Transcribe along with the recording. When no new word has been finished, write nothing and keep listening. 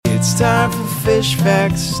It's time for Fish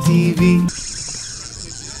Facts TV.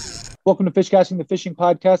 Welcome to Fishcasting, the fishing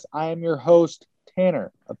podcast. I am your host,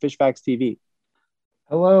 Tanner of Fish Facts TV.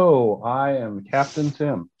 Hello, I am Captain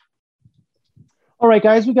Tim. All right,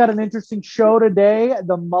 guys, we got an interesting show today.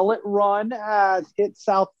 The mullet run has hit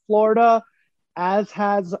South Florida, as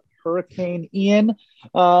has Hurricane Ian.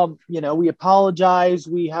 We apologize.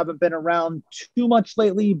 We haven't been around too much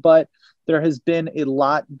lately, but there has been a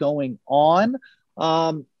lot going on.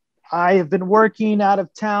 I have been working out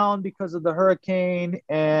of town because of the hurricane,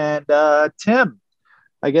 and Tim,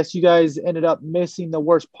 I guess you guys ended up missing the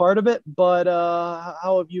worst part of it, but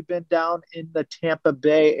how have you been down in the Tampa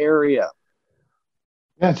Bay area?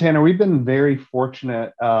 Yeah, Tanner, we've been very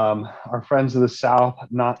fortunate. Our friends of the South,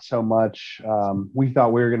 not so much. We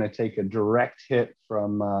thought we were going to take a direct hit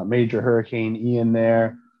from Major Hurricane Ian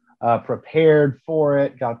there. Prepared for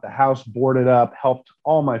it, got the house boarded up, helped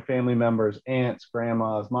all my family members, aunts,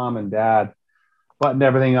 grandmas, mom and dad, buttoned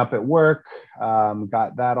everything up at work,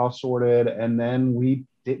 got that all sorted, and then we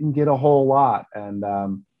didn't get a whole lot. And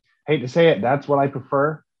hate to say it, that's what I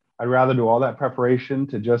prefer. I'd rather do all that preparation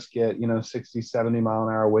to just get, 60, 70 mile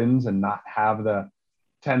an hour winds and not have the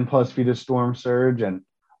 10 plus feet of storm surge and,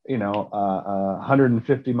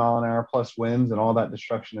 150 mile an hour plus winds and all that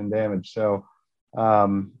destruction and damage. So,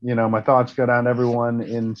 my thoughts go down to everyone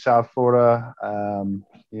in South Florida,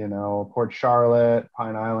 Port Charlotte,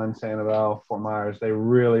 Pine Island, Sanibel, Fort Myers. They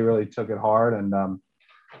really, really took it hard, and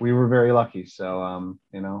we were very lucky. So,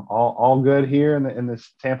 all good here in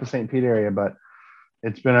this Tampa St. Pete area, but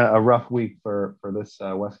it's been a rough week for this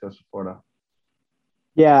West Coast of Florida.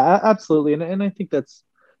 Yeah, absolutely. And I think that's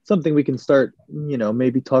something we can start,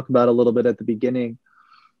 maybe talk about a little bit at the beginning.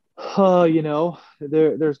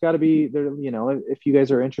 There's got to be there, if you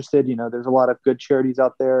guys are interested, there's a lot of good charities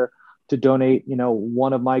out there to donate.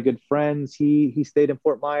 One of my good friends, he stayed in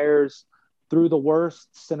Fort Myers through the worst,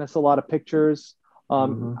 sent us a lot of pictures.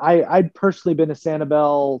 I'd personally been to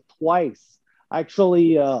Sanibel twice. I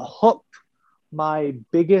actually hooked my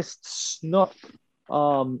biggest snook,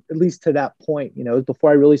 at least to that point. It was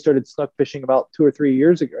before I really started snook fishing about 2 or 3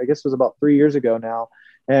 years ago. I guess it was about 3 years ago now.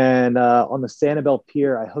 And on the Sanibel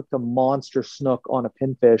Pier, I hooked a monster snook on a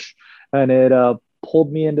pinfish, and it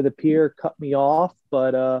pulled me into the pier, cut me off.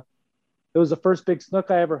 But it was the first big snook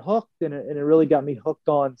I ever hooked, and it really got me hooked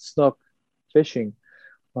on snook fishing.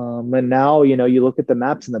 And now, you look at the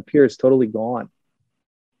maps and the pier is totally gone.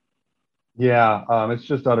 Yeah, it's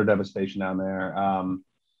just utter devastation down there.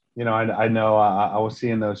 I know I was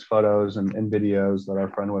seeing those photos and videos that our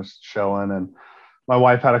friend was showing, and my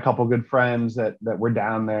wife had a couple good friends that were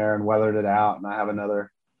down there and weathered it out. And I have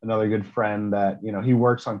another good friend that, he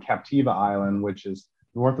works on Captiva Island, which is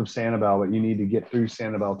north of Sanibel, but you need to get through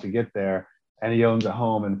Sanibel to get there. And he owns a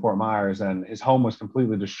home in Fort Myers, and his home was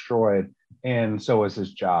completely destroyed, and so was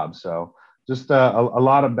his job. So just a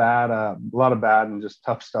lot of bad and just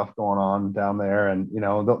tough stuff going on down there. And,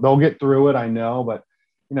 they'll get through it, I know, but,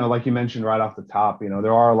 like you mentioned right off the top,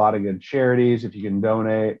 there are a lot of good charities if you can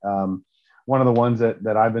donate. One of the ones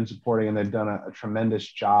that I've been supporting, and they've done a tremendous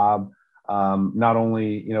job, not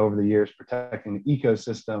only, over the years protecting the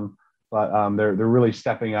ecosystem, but they're really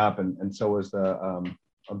stepping up. And so is a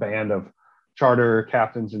band of charter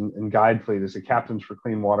captains and guide fleet. It's the Captains for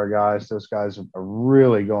Clean Water guys. Those guys are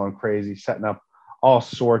really going crazy, setting up all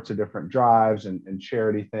sorts of different drives and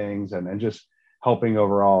charity things and just helping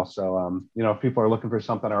overall. So, if people are looking for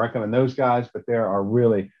something, I recommend those guys, but there are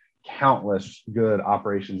really countless good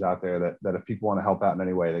operations out there that if people want to help out in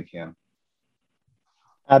any way, they can.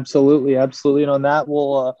 Absolutely. And on that,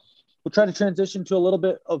 we'll try to transition to a little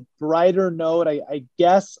bit of brighter note. I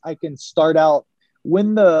guess I can start out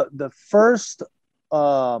when the first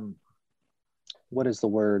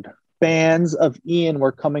bands of Ian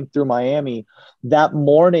were coming through Miami. That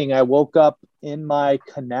morning, I woke up in my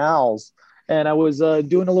canals and I was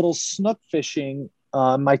doing a little snook fishing.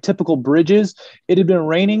 My typical bridges. It had been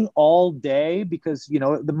raining all day because,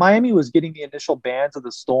 the Miami was getting the initial bands of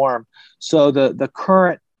the storm. So the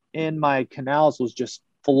current in my canals was just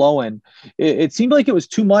flowing. It seemed like it was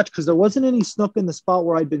too much because there wasn't any snook in the spot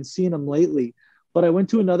where I'd been seeing them lately. But I went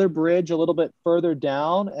to another bridge a little bit further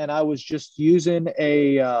down, and I was just using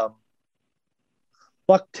a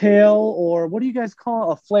bucktail, or what do you guys call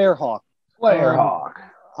it? A flare hawk.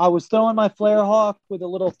 I was throwing my flare hawk with a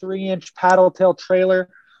little 3-inch paddle tail trailer,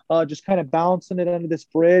 just kind of bouncing it under this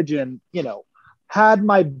bridge, and had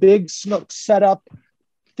my big snook set up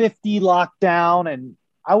 50 locked down, and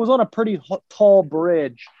I was on a pretty tall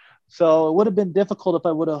bridge, so it would have been difficult if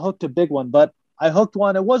I would have hooked a big one, but I hooked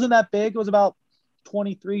one. It wasn't that big. It was about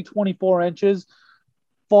 23, 24 inches.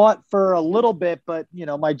 fought for a little bit, but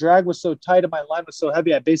my drag was so tight and my line was so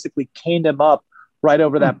heavy, I basically caned him up right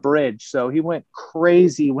over that bridge. So he went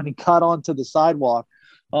crazy when he got onto the sidewalk.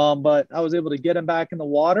 But I was able to get him back in the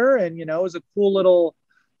water, and it was a cool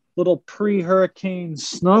little pre-hurricane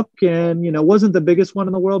snook, and wasn't the biggest one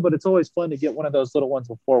in the world, but it's always fun to get one of those little ones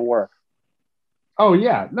before work. Oh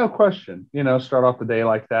yeah, no question. Start off the day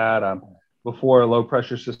like that, before low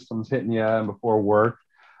pressure systems hitting you and before work.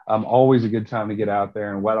 Always a good time to get out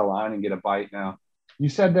there and wet a line and get a bite. Now, you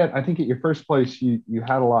said that I think at your first place you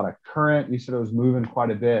had a lot of current. You said it was moving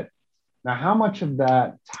quite a bit. Now, how much of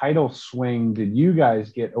that tidal swing did you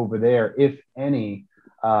guys get over there, if any?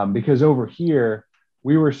 Because over here,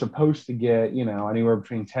 we were supposed to get, anywhere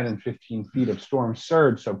between 10 and 15 feet of storm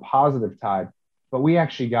surge, so positive tide. But we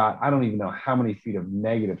actually got, I don't even know how many feet of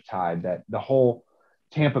negative tide, that the whole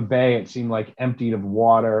Tampa Bay, it seemed like emptied of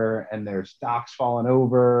water, and there's docks falling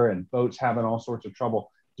over and boats having all sorts of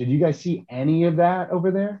trouble. Did you guys see any of that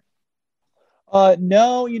over there?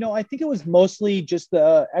 No, I think it was mostly just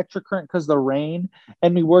the extra current because of the rain,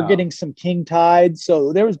 and we were getting some king tides.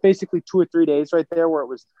 So there was basically 2 or 3 days right there where it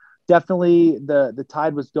was definitely the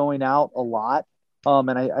tide was going out a lot.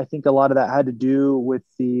 And I think a lot of that had to do with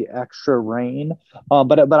the extra rain.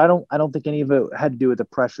 But I don't think any of it had to do with the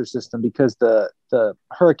pressure system, because the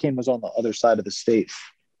hurricane was on the other side of the state.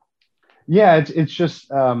 Yeah, it's just,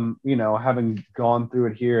 having gone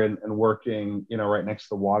through it here and working, right next to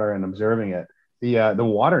the water and observing it, the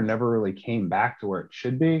water never really came back to where it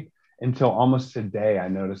should be until almost today. I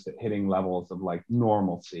noticed it hitting levels of like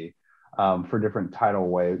normalcy for different tidal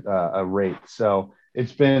wave rates. So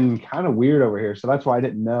it's been kind of weird over here. So that's why I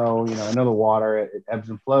didn't know, I know the water, it ebbs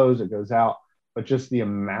and flows, it goes out, but just the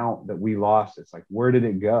amount that we lost, it's like, where did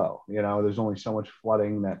it go? There's only so much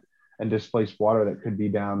flooding and displaced water that could be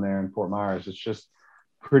down there in Fort Myers. It's just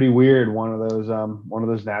pretty weird. One of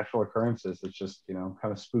those natural occurrences. It's just, kind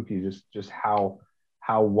of spooky, just how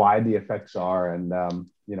wide the effects are, and,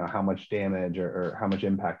 how much damage or how much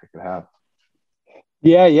impact it could have.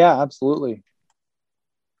 Yeah, absolutely.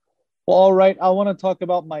 Well, all right. I want to talk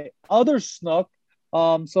about my other snook.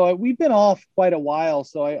 So we've been off quite a while.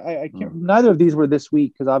 So I can't, neither of these were this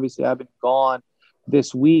week, because obviously I've been gone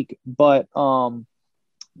this week, but,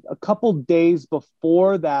 a couple days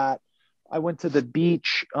before that, I went to the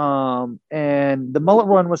beach, and the mullet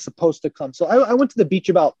run was supposed to come. So I went to the beach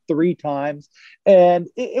about 3 times, and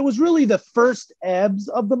it was really the first ebbs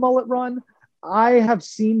of the mullet run. I have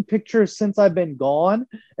seen pictures since I've been gone,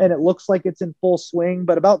 and it looks like it's in full swing.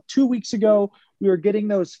 But about 2 weeks ago, we were getting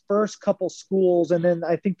those first couple schools, and then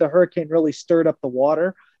I think the hurricane really stirred up the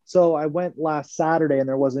water. So I went last Saturday, and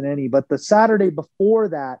there wasn't any. But the Saturday before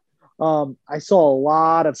that, I saw a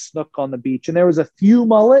lot of snook on the beach, and there was a few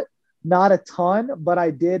mullet, not a ton, but I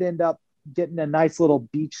did end up getting a nice little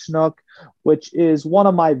beach snook, which is one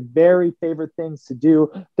of my very favorite things to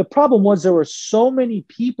do. The problem was there were so many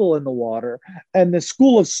people in the water, and the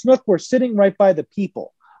school of snook were sitting right by the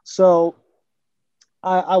people. So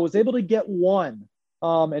I was able to get one,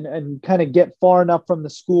 and kind of get far enough from the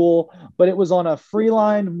school, but it was on a free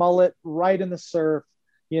line mullet right in the surf.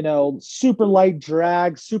 Super light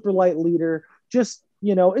drag, super light leader. Just,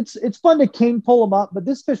 it's fun to cane pull them up, but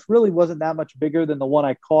this fish really wasn't that much bigger than the one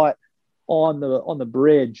I caught on the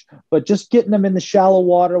bridge. But just getting them in the shallow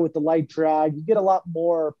water with the light drag, you get a lot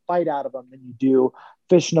more bite out of them than you do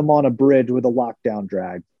fishing them on a bridge with a lockdown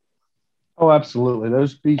drag. Oh, absolutely.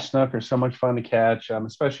 Those beach snook are so much fun to catch,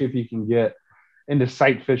 especially if you can get into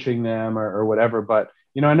sight fishing them or whatever. But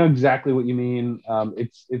I know exactly what you mean.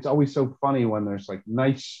 It's always so funny when there's like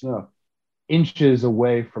nice snook inches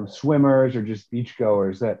away from swimmers or just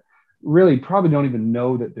beachgoers that really probably don't even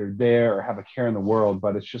know that they're there or have a care in the world.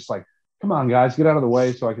 But it's just like, come on, guys, get out of the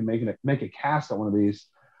way so I can make a cast at one of these.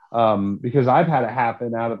 Because I've had it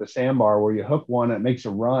happen out at the sandbar where you hook one, it makes a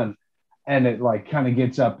run, and it like kind of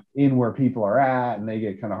gets up in where people are at, and they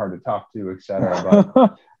get kind of hard to talk to, etc.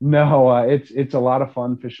 But no, it's a lot of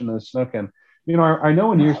fun fishing those snook. And I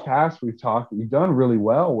know in years past we've talked that you've done really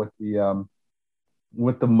well with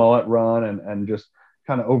the mullet run and just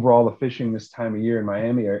kind of overall the fishing this time of year in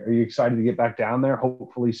Miami. Are you excited to get back down there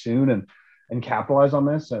hopefully soon and capitalize on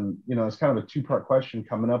this? And it's kind of a 2-part question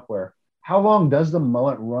coming up, where how long does the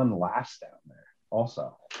mullet run last down there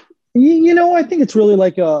also? I think it's really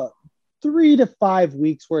like a 3 to 5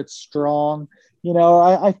 weeks where it's strong.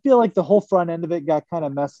 I feel like the whole front end of it got kind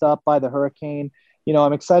of messed up by the hurricane.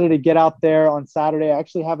 I'm excited to get out there on Saturday. I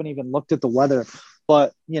actually haven't even looked at the weather,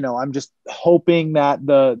 but I'm just hoping that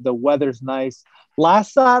the weather's nice.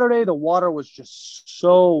 Last Saturday, the water was just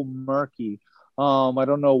so murky. I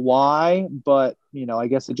don't know why, but I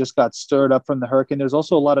guess it just got stirred up from the hurricane. There's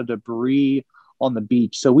also a lot of debris on the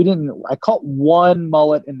beach. So I caught one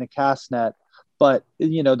mullet in the cast net, but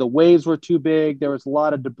the waves were too big. There was a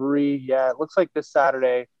lot of debris. Yeah, it looks like this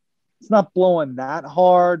Saturday, it's not blowing that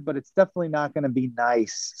hard, but it's definitely not going to be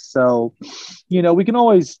nice. So, we can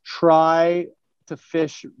always try to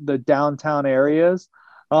fish the downtown areas.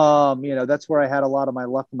 That's where I had a lot of my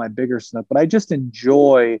luck with my bigger snook, but I just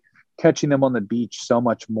enjoy catching them on the beach so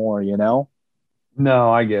much more.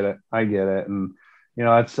 No, I get it. And,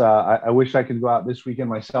 that's, I wish I could go out this weekend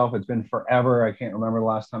myself. It's been forever. I can't remember the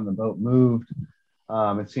last time the boat moved.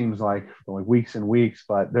 It seems like weeks and weeks,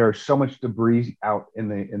 but there's so much debris out in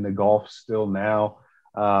the Gulf still now.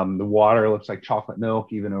 The water looks like chocolate milk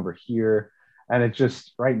even over here. And it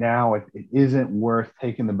just right now, it isn't worth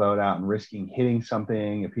taking the boat out and risking hitting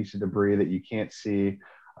something, a piece of debris that you can't see,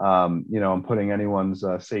 and putting anyone's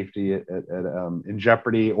safety in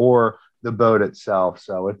jeopardy or the boat itself.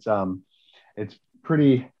 So it's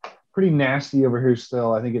pretty nasty over here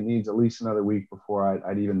still. I think it needs at least another week before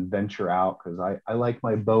I'd even venture out, because I like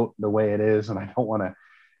my boat the way it is, and I don't want to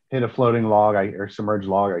hit a floating log or submerged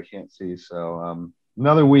log I can't see. So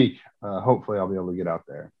another week, hopefully I'll be able to get out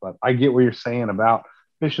there. But I get what you're saying about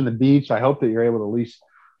fishing the beach. I hope that you're able to at least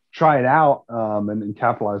try it out and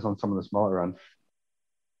capitalize on some of this mullet run.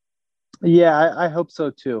 Yeah, I hope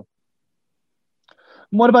so too.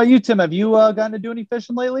 What about you, Tim? Have you gotten to do any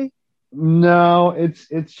fishing lately? No, it's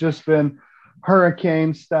just been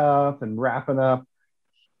hurricane stuff and wrapping up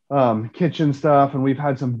kitchen stuff, and we've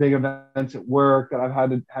had some big events at work that I've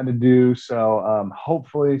had to do. So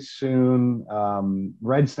hopefully soon.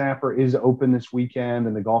 Red Snapper is open this weekend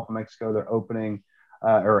in the Gulf of Mexico. They're opening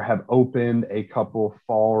or have opened a couple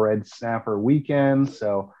fall Red Snapper weekends.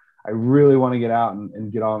 So I really want to get out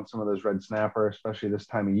and get on some of those Red Snapper, especially this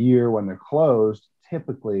time of year when they're closed.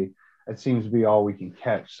 Typically, it seems to be all we can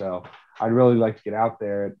catch. So I'd really like to get out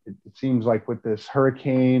there. It seems like with this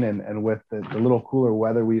hurricane and with the little cooler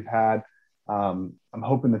weather we've had, I'm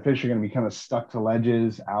hoping the fish are going to be kind of stuck to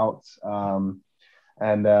ledges out. I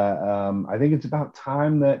think it's about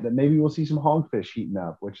time that maybe we'll see some hogfish heating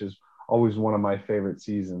up, which is always one of my favorite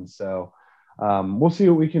seasons. So we'll see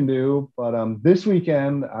what we can do. But this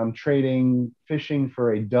weekend, I'm trading fishing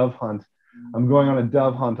for a dove hunt. I'm going on a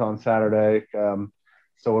dove hunt on Saturday.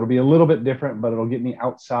 So it'll be a little bit different, but it'll get me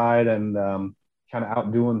outside and kind of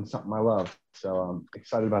out doing something I love. So I'm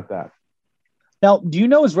excited about that. Now, do you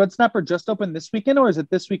know, is Red Snapper just open this weekend, or is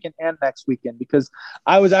it this weekend and next weekend? Because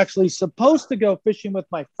I was actually supposed to go fishing with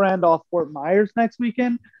my friend off Fort Myers next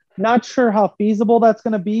weekend. Not sure how feasible that's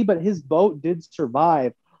going to be, but his boat did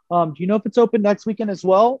survive. Do you know if it's open next weekend as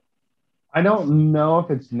well? I don't know if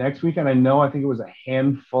it's next weekend. I think it was a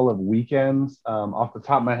handful of weekends. Off the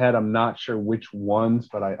top of my head, I'm not sure which ones,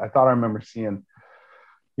 but I thought I remember seeing,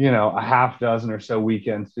 a half dozen or so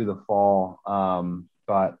weekends through the fall.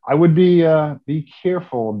 But I would be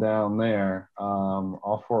careful down there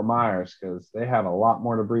off Fort Myers, because they have a lot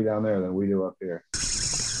more debris down there than we do up here.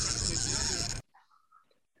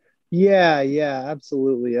 Yeah,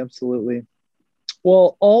 absolutely.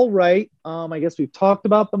 Well, all right. I guess we've talked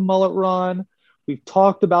about the mullet run. We've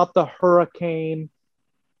talked about the hurricane.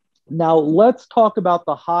 Now let's talk about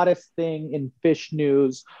the hottest thing in fish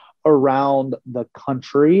news around the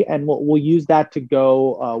country, and we'll use that to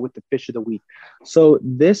go with the fish of the week. So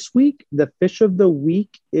this week, the fish of the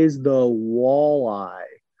week is the walleye.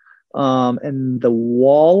 And the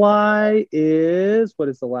walleye is, what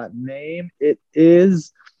is the Latin name? It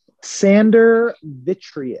is Sander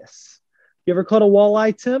vitreus. You ever caught a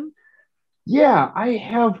walleye, Tim? Yeah, I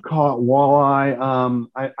have caught walleye.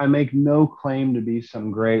 I make no claim to be some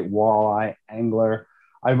great walleye angler.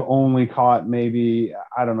 I've only caught maybe,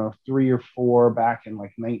 3 or 4 back in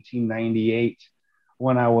like 1998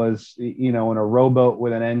 when I was, in a rowboat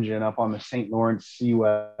with an engine up on the St. Lawrence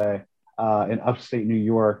Seaway in upstate New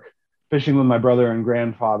York, fishing with my brother and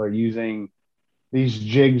grandfather using these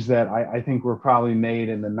jigs that I think were probably made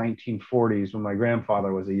in the 1940s when my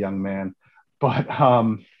grandfather was a young man. But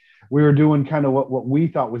we were doing kind of what we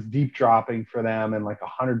thought was deep dropping for them in like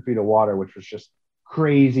 100 feet of water, which was just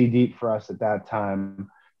crazy deep for us at that time,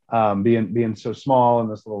 being so small in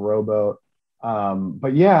this little rowboat.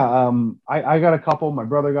 But yeah, I got a couple. My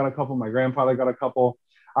brother got a couple. My grandfather got a couple.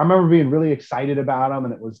 I remember being really excited about them,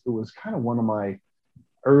 and it was kind of one of my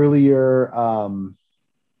earlier,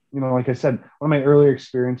 like I said, one of my earlier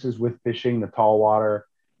experiences with fishing the tall water.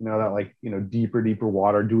 That deeper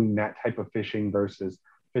water, doing that type of fishing versus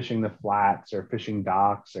fishing the flats or fishing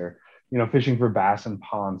docks or, fishing for bass and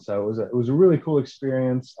ponds. So it was a really cool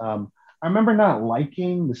experience. I remember not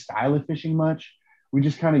liking the style of fishing much. We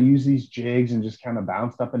just kind of used these jigs and just kind of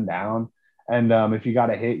bounced up and down. And if you got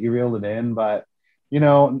a hit, you reeled it in. But,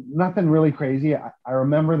 nothing really crazy. I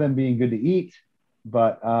remember them being good to eat,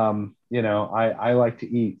 but, I like to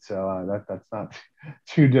eat. So that's not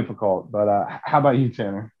too difficult. But how about you,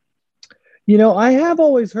 Tanner? I have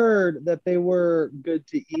always heard that they were good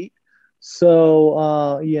to eat. So,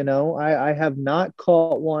 I have not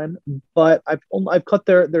caught one, but I've caught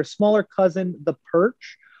their smaller cousin, the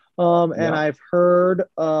perch. And Yeah. I've heard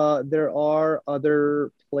there are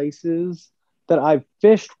other places that I've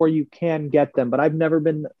fished where you can get them, but I've never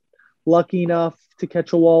been lucky enough to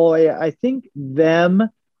catch a walleye. I think them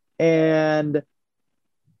and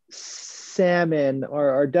salmon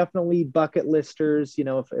are definitely bucket listers,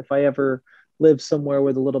 if I ever live somewhere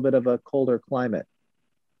with a little bit of a colder climate.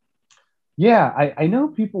 Yeah, I know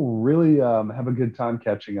people really have a good time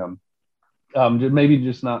catching them. Maybe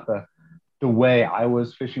just not the way I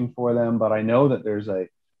was fishing for them, but I know that there's a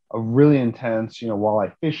really intense,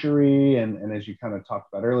 walleye fishery, and as you kind of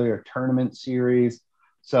talked about earlier, tournament series.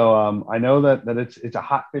 So I know that it's a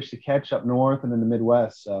hot fish to catch up north and in the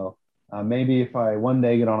Midwest. So maybe if I one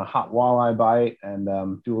day get on a hot walleye bite and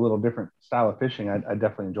do a little different style of fishing, I'd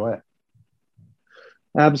definitely enjoy it.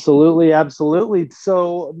 Absolutely, absolutely.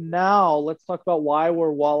 So now let's talk about why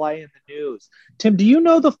we're walleye in the news. Tim, do you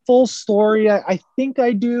know the full story? I think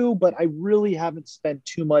I do, but I really haven't spent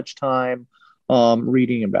too much time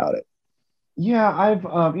reading about it. Yeah,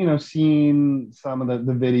 I've seen some of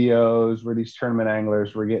the videos where these tournament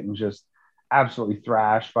anglers were getting just absolutely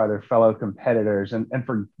thrashed by their fellow competitors, and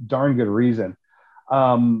for darn good reason.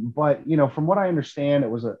 But from what I understand,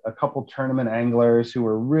 it was a couple tournament anglers who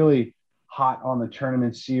were really hot on the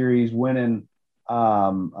tournament series, winning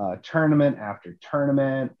tournament after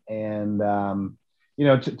tournament, and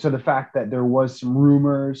to the fact that there was some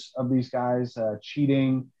rumors of these guys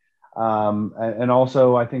cheating. And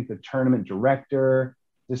also, I think the tournament director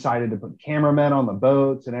decided to put cameramen on the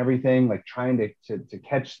boats and everything, like trying to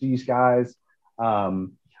catch these guys.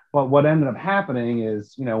 But what ended up happening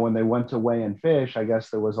is, when they went to weigh in fish, I guess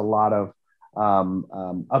there was a lot of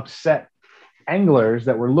upset anglers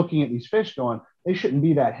that were looking at these fish going, they shouldn't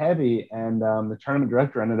be that heavy. And the tournament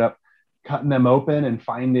director ended up cutting them open and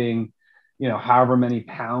finding, however many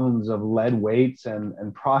pounds of lead weights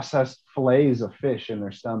and processed fillets of fish in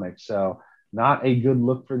their stomachs. So not a good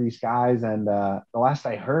look for these guys. And the last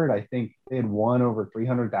I heard, I think they had won over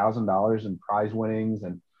 $300,000 in prize winnings,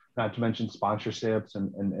 and not to mention sponsorships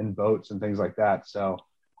and boats and things like that. So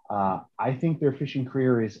I think their fishing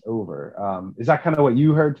career is over. Is that kind of what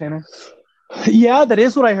you heard, Tanner? Yeah, that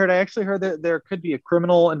is what I heard. I actually heard that there could be a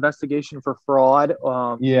criminal investigation for fraud.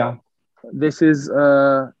 Yeah. This is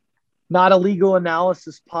not a legal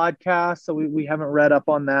analysis podcast, so we haven't read up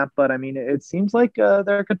on that. But I mean, it seems like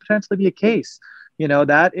there could potentially be a case.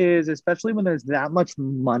 That is, especially when there's that much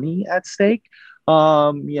money at stake.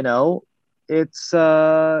 It's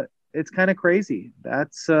kind of crazy.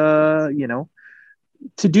 That's to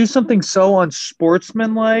do something so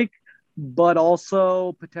unsportsmanlike, but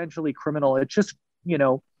also potentially criminal. It's just,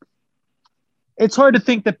 it's hard to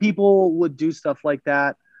think that people would do stuff like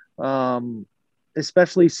that,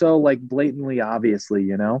 especially so like blatantly,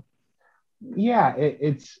 obviously. Yeah,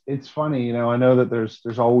 it's funny. I know that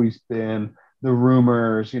there's always been the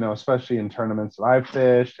rumors, especially in tournaments that I've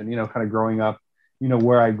fished, and kind of growing up,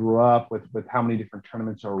 where I grew up with how many different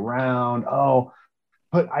tournaments are around. Oh,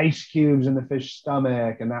 put ice cubes in the fish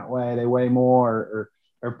stomach, and that way they weigh more,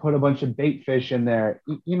 or put a bunch of bait fish in there.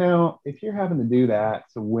 If you're having to do that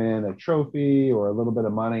to win a trophy or a little bit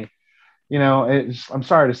of money, I'm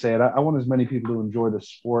sorry to say it. I want as many people to enjoy the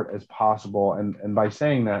sport as possible. And by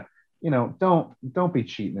saying that, don't be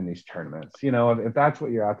cheating in these tournaments. If that's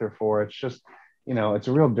what you're out there for, it's just, it's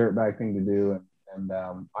a real dirtbag thing to do. And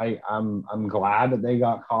I'm glad that they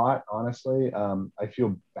got caught. Honestly, I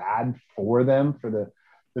feel bad for them for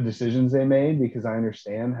the decisions they made, because I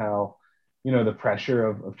understand how, the pressure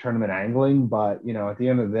of tournament angling, but at the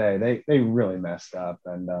end of the day, they really messed up.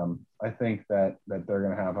 And I think that they're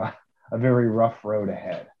going to have a very rough road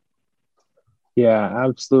ahead. Yeah,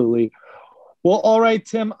 absolutely. Well, all right,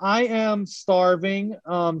 Tim, I am starving.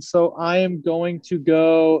 So I am going to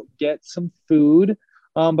go get some food.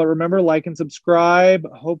 But remember, like and subscribe.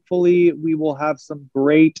 Hopefully we will have some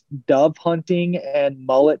great dove hunting and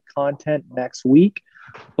mullet content next week.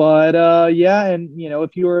 But yeah, and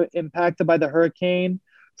if you were impacted by the hurricane,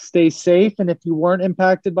 stay safe. And if you weren't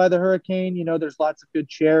impacted by the hurricane, there's lots of good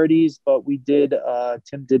charities, but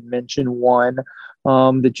Tim did mention one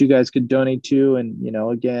that you guys could donate to. And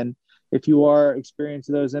again, if you are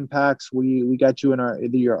experiencing those impacts, we got you in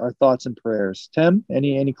our thoughts and prayers. Tim,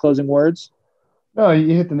 any closing words? No,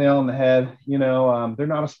 you hit the nail on the head. They're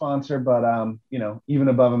not a sponsor, but even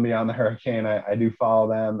above and beyond the hurricane, I do follow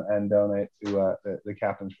them and donate to the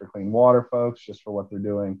Captains for Clean Water folks, just for what they're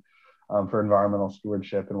doing for environmental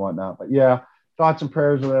stewardship and whatnot. But yeah, thoughts and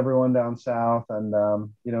prayers with everyone down south, and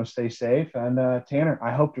stay safe. And Tanner,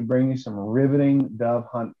 I hope to bring you some riveting dove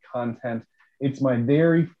hunt content. It's my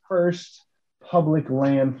very first public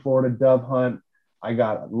land Florida dove hunt. I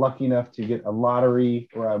got lucky enough to get a lottery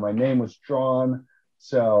where my name was drawn.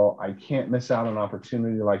 So I can't miss out on an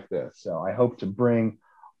opportunity like this. So I hope to bring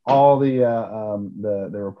all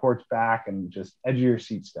the reports back and just edge of your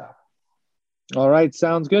seat stuff. All right.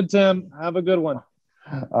 Sounds good, Tim. Have a good one.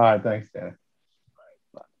 All right. Thanks, Dan.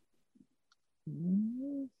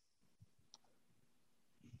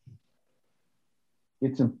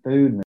 Get some food, man.